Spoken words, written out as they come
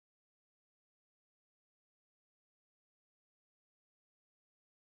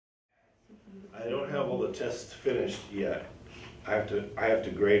I don't have all the tests finished yet. I have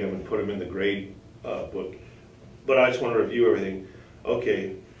to grade them and put them in the grade book. But I just want to review everything.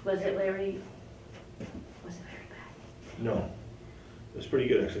 Okay. Was it very bad? No. It was pretty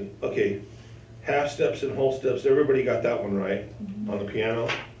good actually. Okay. Half steps and whole steps. Everybody got that one right on the piano.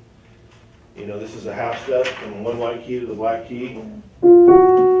 You know, this is a half step from one white key to the black key.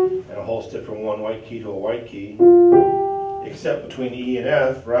 And a whole step from one white key to a white key. Except between E and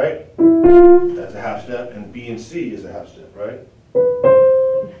F, right? That's a half step, and B and C is a half step, right?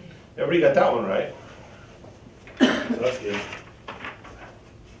 Everybody got that one right. So that's good.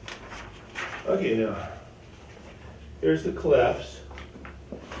 Okay, now, here's the clefs.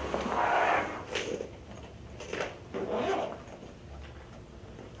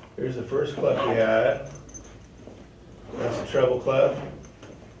 Here's the first clef we had. That's the treble clef.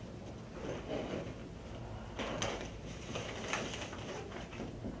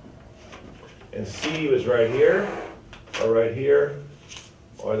 And C was right here,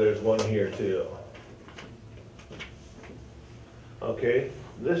 or there's one here too. Okay,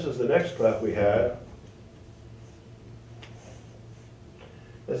 this is the next clef we had.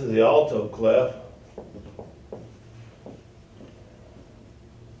 This is the alto clef.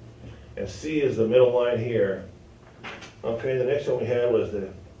 And C is the middle line here. Okay, the next one we had was the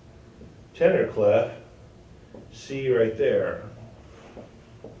tenor clef. C right there.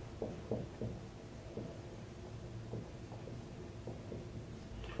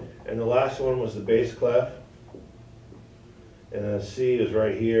 And the last one was the bass clef. And then C is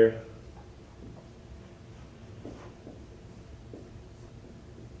right here.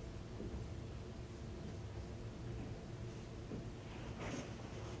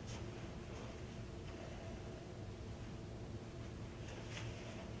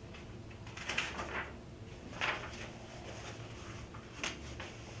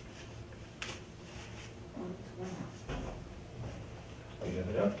 You got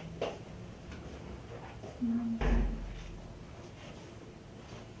it down?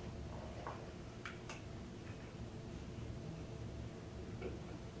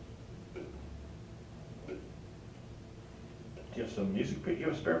 Do you have some music paper? You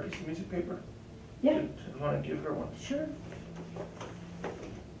have a spare piece of music paper? Yeah. You want to give her one? Sure.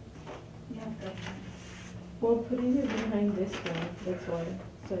 Yeah, I've got one. Well, putting it behind this one, that's why,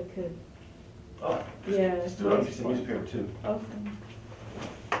 so I could, Oh, yeah. let's do it on a piece of music paper too. Okay.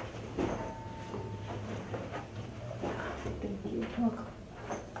 Thank you. Welcome.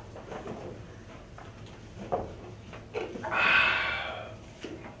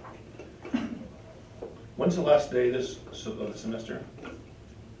 When's the last day of the semester?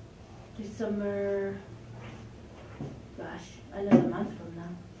 December, gosh, another month from now.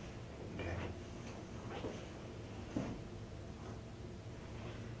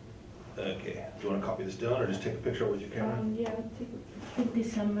 Okay. Do you want to copy this down or just take a picture with your camera? Yeah, take it. I think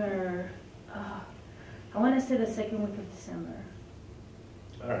December, I want to say the second week of December,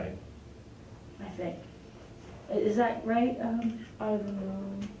 All right. I think. Is that right? I don't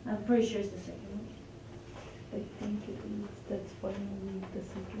know. I'm pretty sure it's the second week. I think it is. That's finally the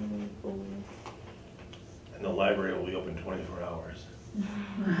second week always. And the library will be open 24 hours.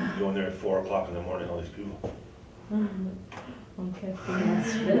 Go in there at 4 o'clock in the morning, all these people. Okay.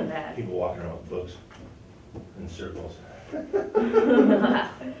 That's really bad. People walking around with books in circles.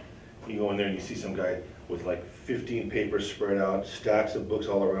 You go in there and you see some guy with like 15 papers spread out, stacks of books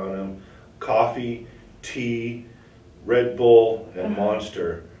all around him, coffee, tea, Red Bull, and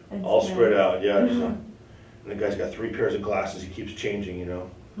Monster, And all snacks. spread out. Yeah. And the guy's got 3 pairs of glasses. He keeps changing, you know.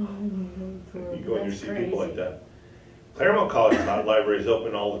 You go in and you That's see people like crazy. that. Claremont College library is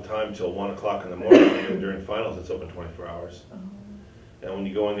open all the time till 1 o'clock in the morning, and during finals it's open 24 hours. And when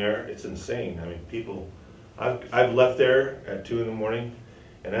you go in there, it's insane. I mean, people, I've left there at 2 in the morning,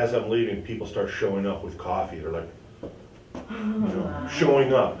 and as I'm leaving, people start showing up with coffee. They're like, you know,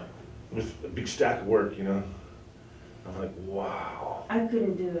 showing up with a big stack of work, you know. I'm like, wow. I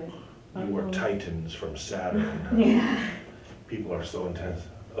couldn't do it. You were Titans from Saturn. Yeah. People are so intense.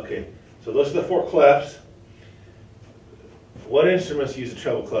 Okay, so those are the 4 clefs. What instruments use a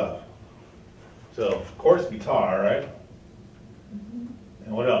treble clef? So, of course, guitar, right?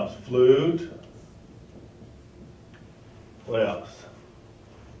 And what else? Flute. What else?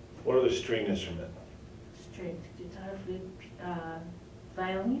 What other string instrument? String, guitar, flute,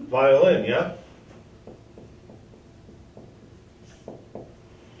 violin. Violin, yeah?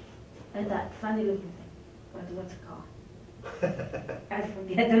 And that funny looking thing. What's it called? I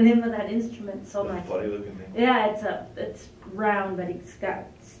forget the name of that instrument so The much. funny looking thing. Yeah, it's round, but it's got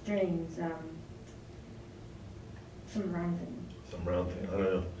strings. Some round thing. Some round thing, I don't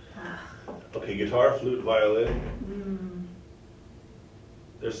know. Okay, guitar, flute, violin. Mm.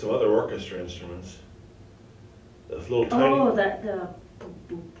 There's some other orchestra instruments. Those little tiny. Oh, that the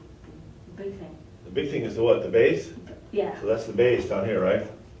big thing. The big thing is the what? The bass? Yeah. So that's the bass down here, right?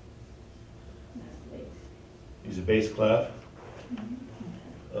 That's the base. Use a bass clef.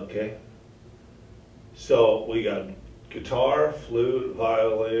 Okay. Okay. So we got guitar, flute,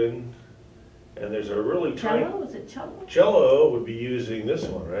 violin, and there's a really tiny. Cello? Is it cello? Cello would be using this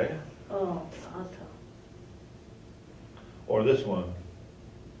one, right? Oh, alto. Or this one.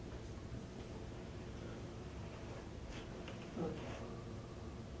 Okay.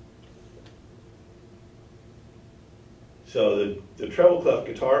 So the treble clef,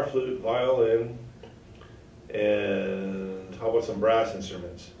 guitar, flute, violin, and how about some brass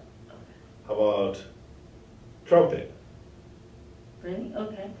instruments? How about trumpet? Really?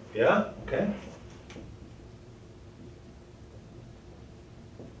 Okay. Yeah? Okay.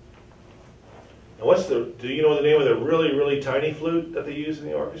 And do you know the name of the really, really tiny flute that they use in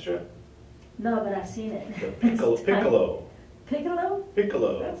the orchestra? No, but I've seen it. The piccolo. It's tiny. Piccolo. Piccolo?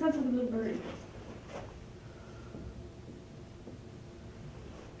 Piccolo. That sounds like a little bird.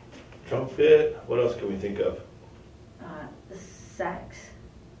 Trumpet. What else can we think of? The sax.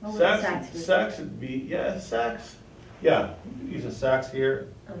 What would Sax. sax be? Sax would be, yeah, sax. Yeah, use a sax here.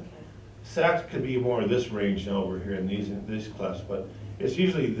 Okay. Sax could be more in this range now over here in these clefs, but it's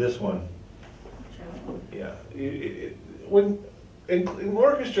usually this one. Cello. Yeah. When in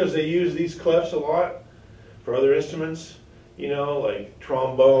orchestras they use these clefs a lot for other instruments, you know, like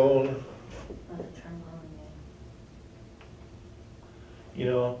trombone, Oh, the trombone, yeah. you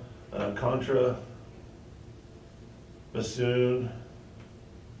know, contra, bassoon.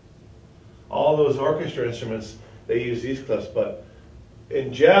 All those orchestra instruments, they use these clefs, but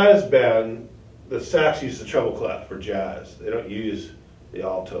in jazz band, the sax uses the treble clef for jazz. They don't use the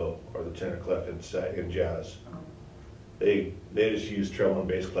alto or the tenor clef in jazz. Oh. They just use treble and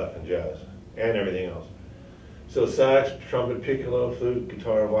bass clef in jazz and everything else. So sax, trumpet, piccolo, flute,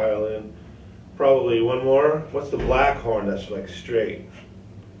 guitar, violin. Probably one more. What's the black horn that's like straight?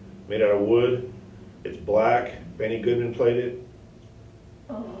 Made out of wood. It's black. Benny Goodman played it.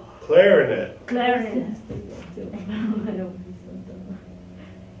 Oh. Clarinet. Clarinet.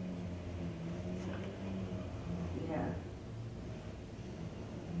 Yeah.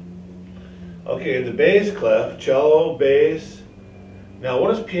 Okay, and the bass clef, cello, bass. Now what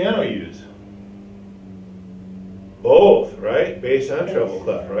does piano use? Both, right? Bass and treble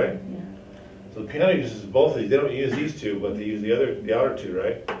clef, right? Yeah. So the piano uses both of these. They don't use these two, but they use the outer two,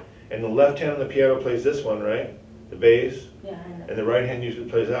 right? And the left hand on the piano plays this one, right? The bass. Yeah, I know. And the right hand usually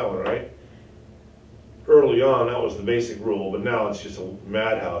plays that one, right? Early on, that was the basic rule, but now it's just a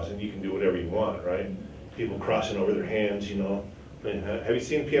madhouse, and you can do whatever you want, right? People crossing over their hands, you know. I mean, have you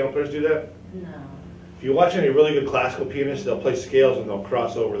seen piano players do that? No. If you watch any really good classical pianists, they'll play scales and they'll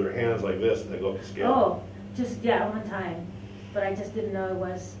cross over their hands like this, and they go up the scale. Oh, just, yeah, one time. But I just didn't know it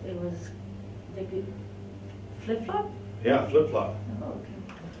was, they could flip-flop? Yeah, flip-flop. Oh, okay.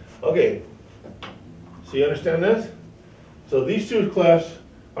 Okay, so you understand this? So these two clefs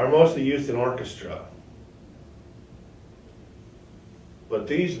are mostly used in orchestra. But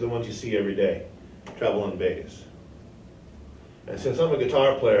these are the ones you see every day, treble and bass. And since I'm a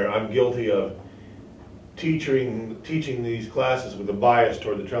guitar player, I'm guilty of teaching these classes with a bias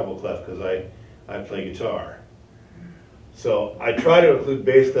toward the treble clef because I play guitar. So I try to include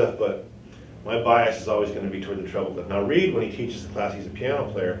bass clef, but my bias is always going to be toward the treble clef. Now Reed, when he teaches the class, he's a piano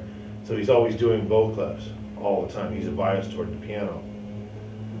player, so he's always doing both clefs all the time. He's a bias toward the piano.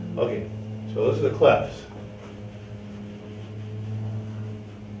 Okay, so those are the clefs.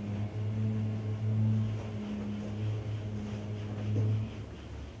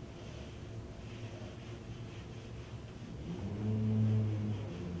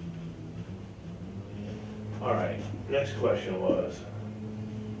 All right, next question was,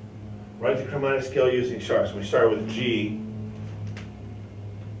 write the chromatic scale using sharps. We start with G.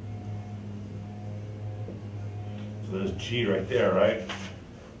 So there's G right there, right?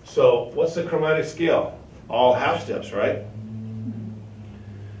 So what's the chromatic scale? All half steps, right?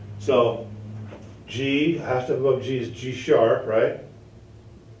 So G, half step above G is G sharp, right?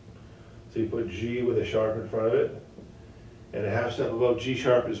 So you put G with a sharp in front of it. And a half step above G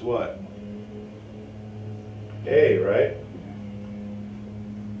sharp is what? A, right?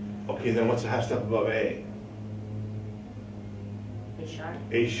 Okay, then what's a half step above A? A sharp?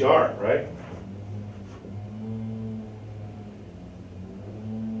 A sharp, right?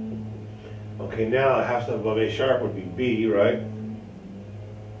 Okay, now a half step above A sharp would be B, right?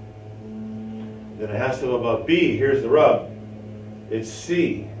 Then a half step above B, here's the rub. It's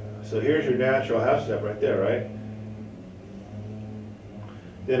C. So here's your natural half step right there, right?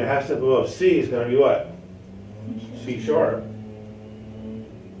 Then a half step above C is going to be what? C sharp.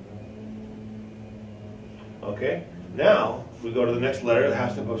 Okay, now we go to the next letter. The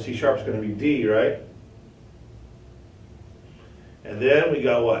half step above C sharp is going to be D, right? And then we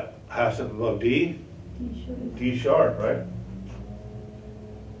got what? Half step above D? D sharp. D sharp, right?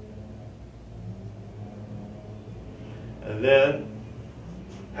 And then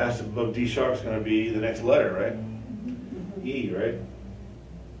half step above D sharp is going to be the next letter, right? E, right?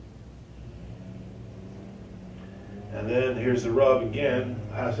 And then here's the rub again.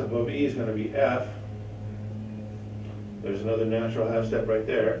 Half step above E is going to be F. There's another natural half step right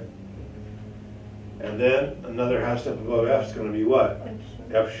there. And then another half step above F is going to be what?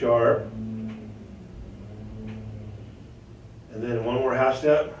 F sharp. And then one more half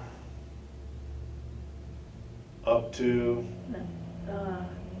step up to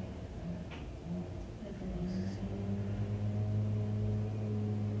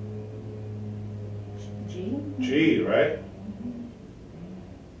G. G, right?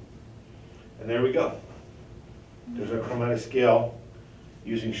 And there we go. There's our chromatic scale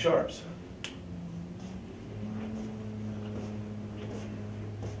using sharps.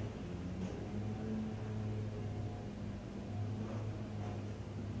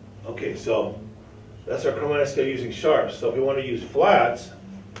 Okay, so that's our chromatic scale using sharps. So if we want to use flats,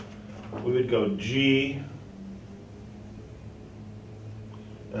 we would go G.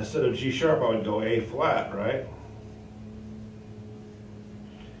 Instead of G sharp, I would go A flat, right?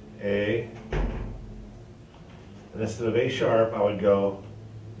 A. And instead of A sharp, I would go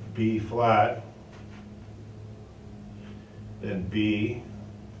B flat, then B,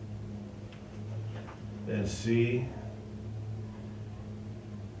 then C,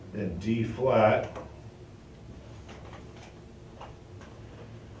 then D flat,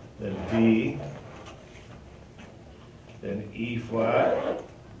 then D, then E flat,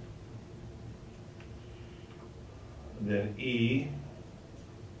 then E,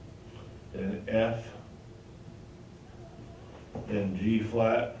 then F, then G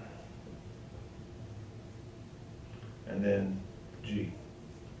flat, and then G.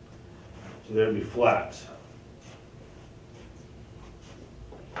 So there'd be flats.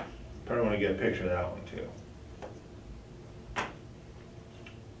 Probably want to get a picture of that one too.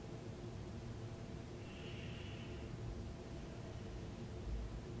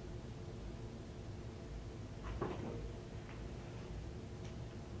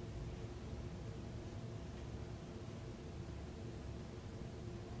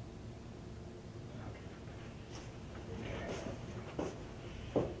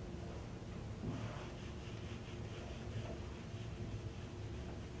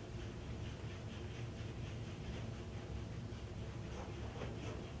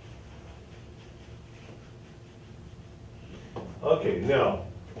 Okay, now,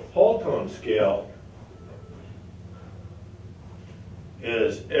 whole tone scale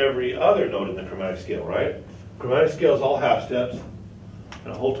is every other note in the chromatic scale, right? Chromatic scale is all half steps,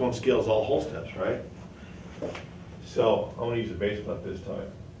 and a whole tone scale is all whole steps, right? So, I'm going to use a bass clef this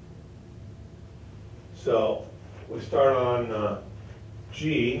time. So, we start on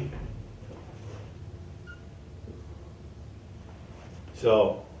G.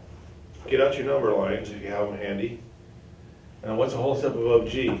 So, get out your number lines if you have them handy. And what's a whole step above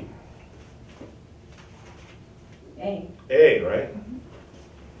G? A. A, right?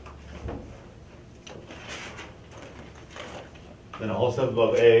 Then a whole step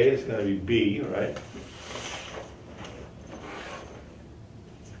above A is going to be B, right?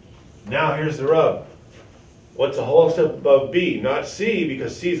 Now here's the rub. What's a whole step above B? Not C,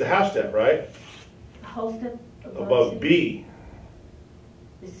 because C is a half step, right? A whole step Above B.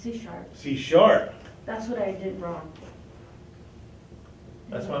 is C sharp. C sharp. That's what I did wrong.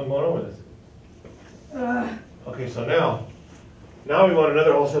 That's why I'm going over this. Okay, so now we want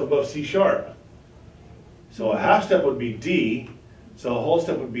another whole step above C sharp. So a half step would be D, so a whole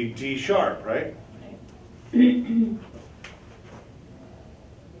step would be D sharp, right?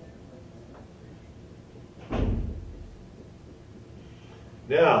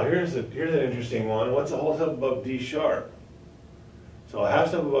 Now, here's an interesting one. What's a whole step above D sharp? So a half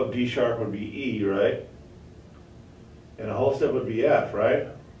step above D sharp would be E, right? And a whole step would be F, right?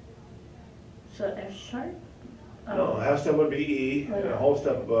 So F sharp? No, a half step would be E, and a whole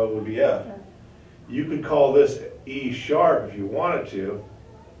step above would be F. You could call this E sharp if you wanted to.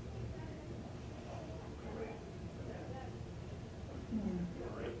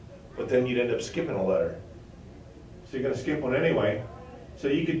 But then you'd end up skipping a letter. So you're going to skip one anyway. So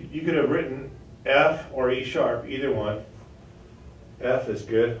you could have written F or E sharp, either one. F is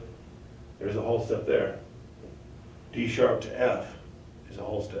good. There's a whole step there. D sharp to F is a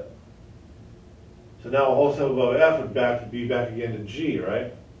whole step. So now a whole step above F would be back again to G,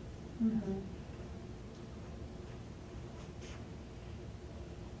 right? Mhm.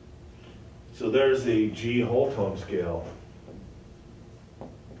 So there's the G whole tone scale.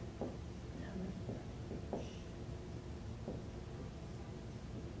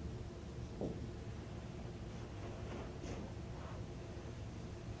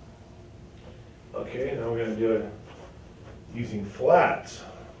 Okay, now we're going to do it using flats.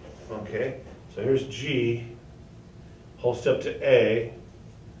 Okay, so here's G, whole step to A,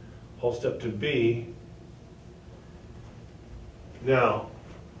 whole step to B. Now,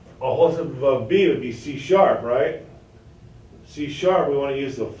 a whole step above B would be C sharp, right? C sharp, we want to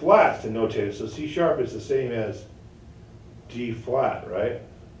use the flats to notate it. So C sharp is the same as D flat, right?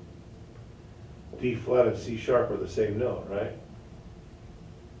 D flat and C sharp are the same note, right?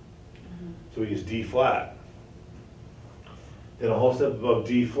 So we use D flat. Then a whole step above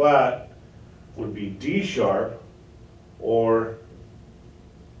D flat would be D sharp or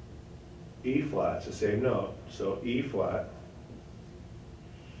E flat. It's the same note. So E flat.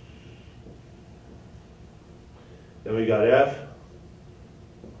 Then we got F,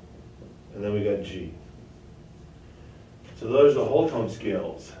 and then we got G. So those are the whole tone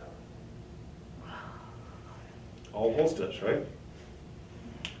scales. All whole steps, right?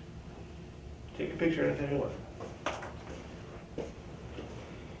 Take a picture anytime you want.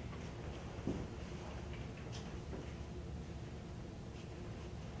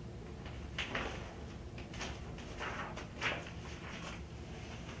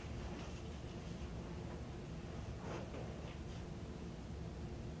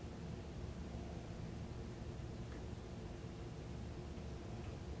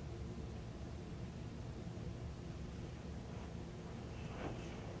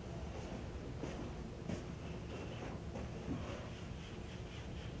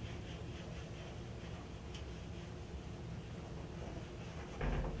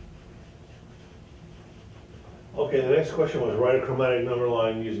 Okay, the next question was write a chromatic number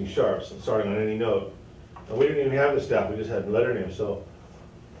line using sharps, starting on any note. And we didn't even have the staff, we just had letter names. So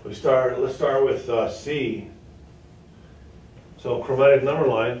let's start with C. So chromatic number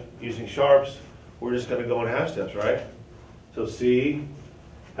line using sharps, we're just going to go in half steps, right? So C,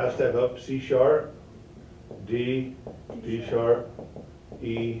 half step up, C sharp, D, D sharp,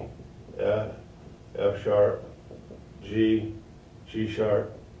 E, F, F sharp, G, G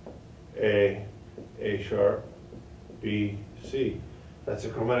sharp, A sharp, B, C. That's a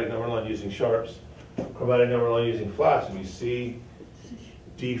chromatic number line using sharps. Chromatic number line using flats would be C,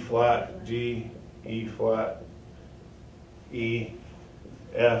 D flat, G, E flat, E,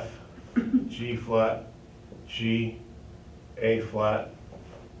 F, G flat, G, A flat,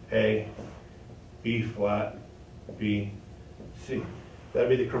 A, B flat, B, C. That'd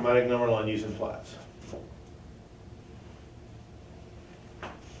be the chromatic number line using flats.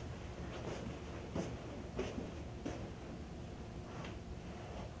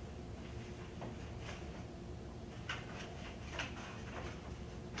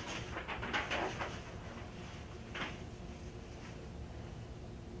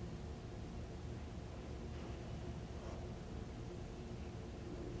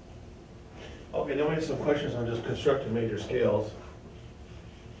 Okay, then we have some questions on just constructing major scales.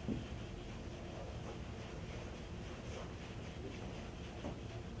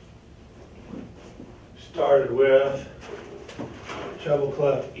 Started with treble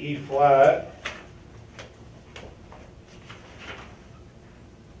clef E flat.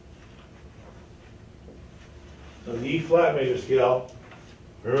 So the E flat major scale,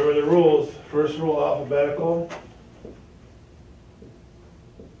 remember the rules. First rule alphabetical.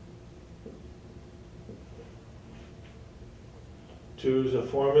 Two is a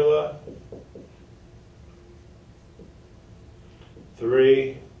formula.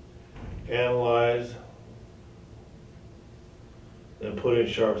 3, analyze, then put in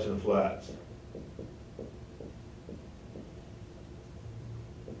sharps and flats.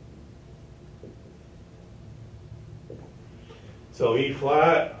 So E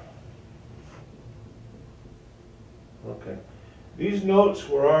flat. Okay. These notes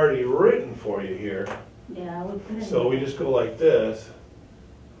were already written for you here. Yeah, I would put it. So we just go like this.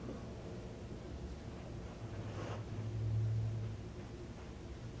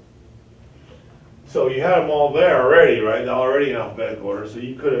 So you had them all there already, right? They're already in alphabetical order. So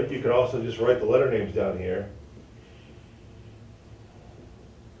you could also just write the letter names down here.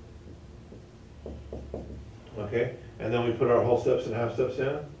 Okay, and then we put our whole steps and half steps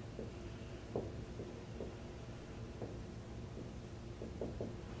in.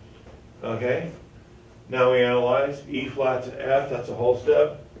 Okay? Now we analyze E flat to F, that's a whole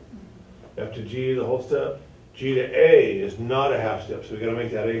step. F to G is a whole step. G to A is not a half step, so we gotta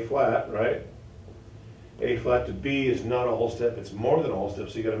make that A flat, right? A flat to B is not a whole step, it's more than a whole step,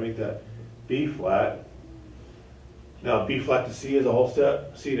 so you gotta make that B flat. Now B flat to C is a whole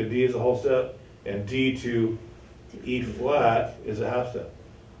step, C to D is a whole step, and D to E flat is a half step.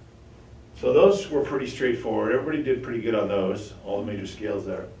 So those were pretty straightforward. Everybody did pretty good on those, all the major scales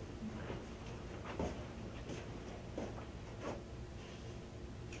there.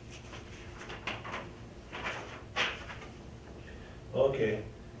 Okay,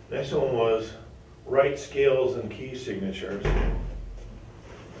 next one was write scales and key signatures.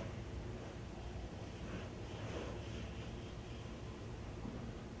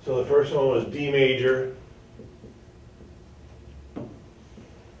 So the first one was D major.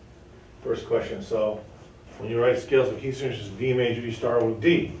 First question, so when you write scales and key signatures in D major, you start with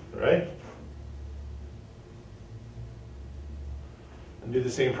D, right? And do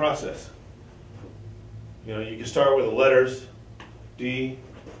the same process. You know, you can start with the letters D,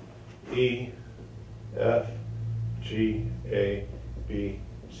 E, F, G, A, B,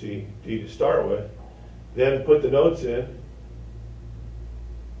 C, D to start with. Then put the notes in.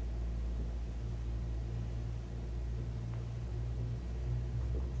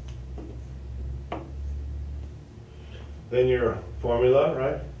 Then your formula,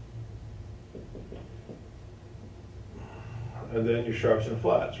 right? And then your sharps and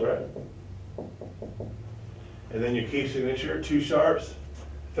flats, right? And then your key signature, 2 sharps,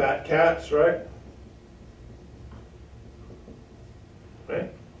 fat cats, right?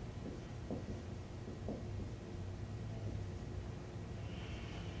 Right?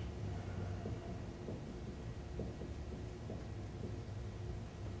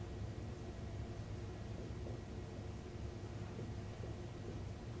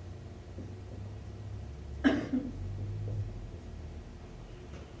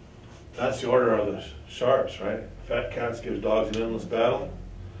 That's the order of the sharps, right? Fat cats gives dogs an endless battle.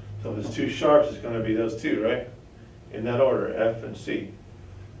 So if it's 2 sharps, it's going to be those 2, right? In that order, F and C.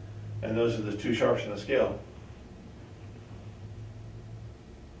 And those are the 2 sharps in the scale.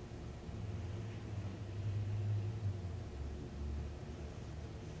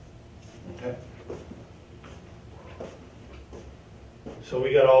 Okay. So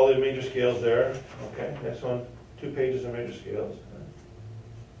we got all the major scales there. Okay, next one, 2 pages of major scales.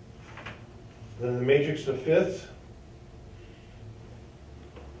 Then the matrix of fifths.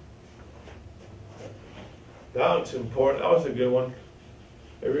 That one's important. That was a good one.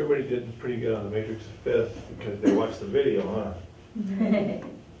 Everybody did pretty good on the matrix of fifths because they watched the video, huh?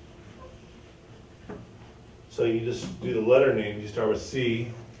 So you just do the letter names. You start with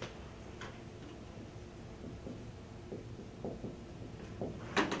C.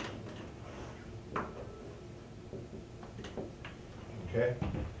 Okay,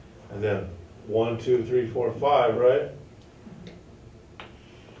 and then 1, 2, 3, 4, 5, right?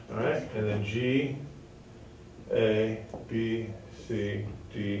 All right, and then G, A, B, C,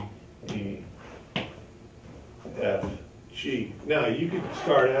 D, E, F, G. Now you could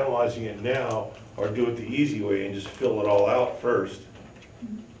start analyzing it now or do it the easy way and just fill it all out first.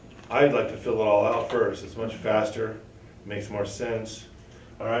 I'd like to fill it all out first. It's much faster, makes more sense.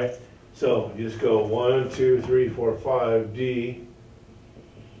 All right, so you just go 1, 2, 3, 4, 5, D.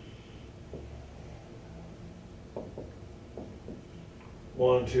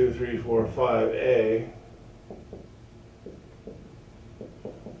 1, 2, 3, 4, 5, A.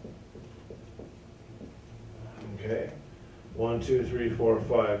 Okay. 1, 2, 3, 4,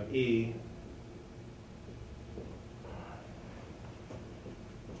 5, E.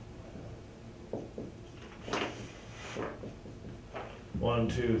 1,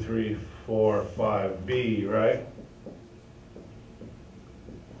 2, 3, 4, 5, B, right?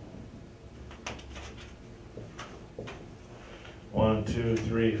 One, 2,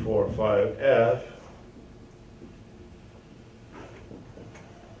 3, 4, 5, F.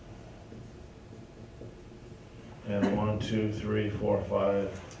 And 1, 2, 3, 4,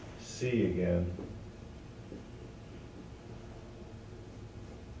 5, C again.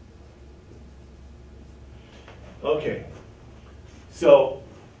 Okay, so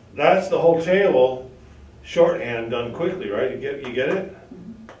that's the whole table, shorthand done quickly, right? You get it?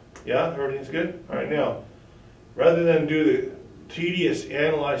 Yeah, everything's good? All right, now, rather than do the tedious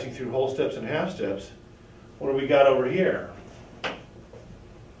analyzing through whole steps and half steps, what do we got over here?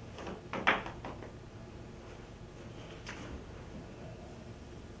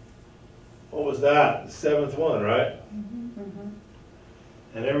 What was that? The 7th one, right?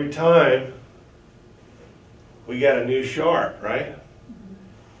 And every time we got a new sharp, right?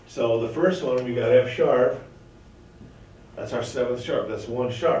 So the first one, we got F sharp. That's our 7th sharp. That's 1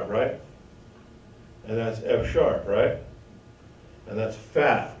 sharp, right? And that's F sharp, right? And that's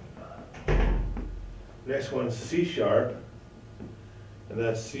fat. Next one's C sharp. And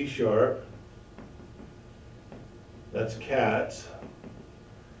that's C sharp. That's cats.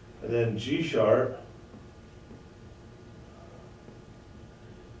 And then G sharp.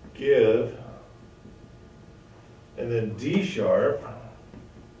 Give. And then D sharp.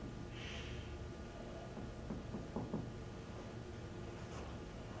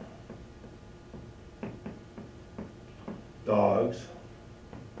 Dogs.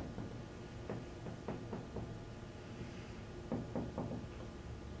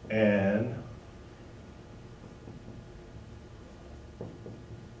 And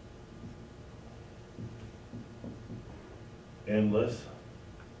endless.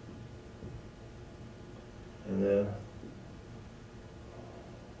 And then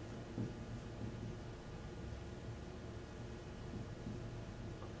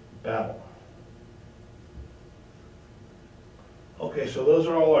battle. Okay, so those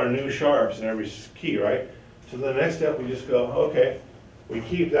are all our new sharps in every key, right? So the next step, we just go, okay, we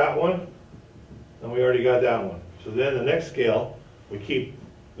keep that one, and we already got that one. So then the next scale, we keep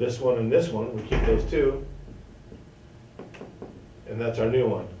this one and this one, we keep those two, and that's our new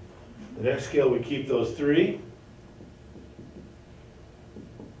one. The next scale, we keep those 3,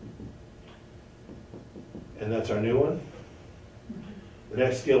 and that's our new one. The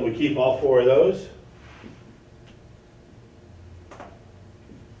next scale, we keep all 4 of those.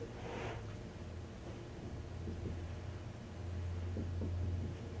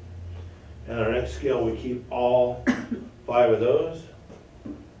 And our next scale, we keep all 5 of those.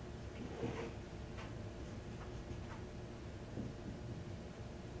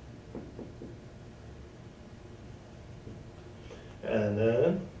 And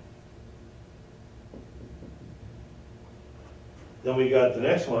then we got the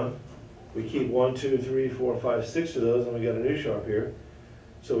next one. We keep 1, 2, 3, 4, 5, 6 of those, and we got a new sharp here.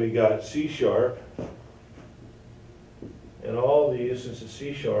 So we got C sharp. And all these, since it's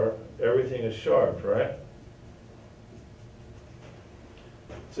C sharp, everything is sharp, right?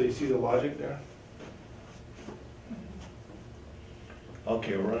 So you see the logic there?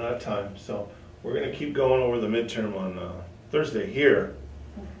 Okay, we're running out of time, so we're going to keep going over the midterm on Thursday here,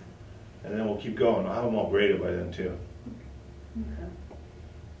 and then we'll keep going. I'll have them all graded by then too. Okay.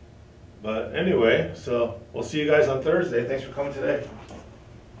 But anyway, so we'll see you guys on Thursday. Thanks for coming today.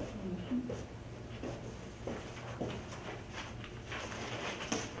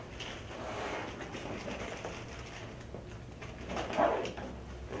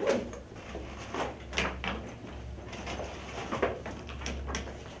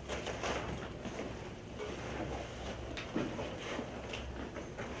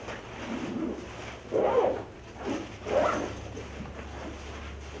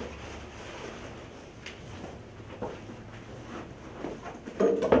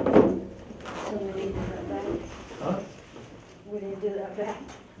 So we didn't do that back. Huh? We didn't do that back.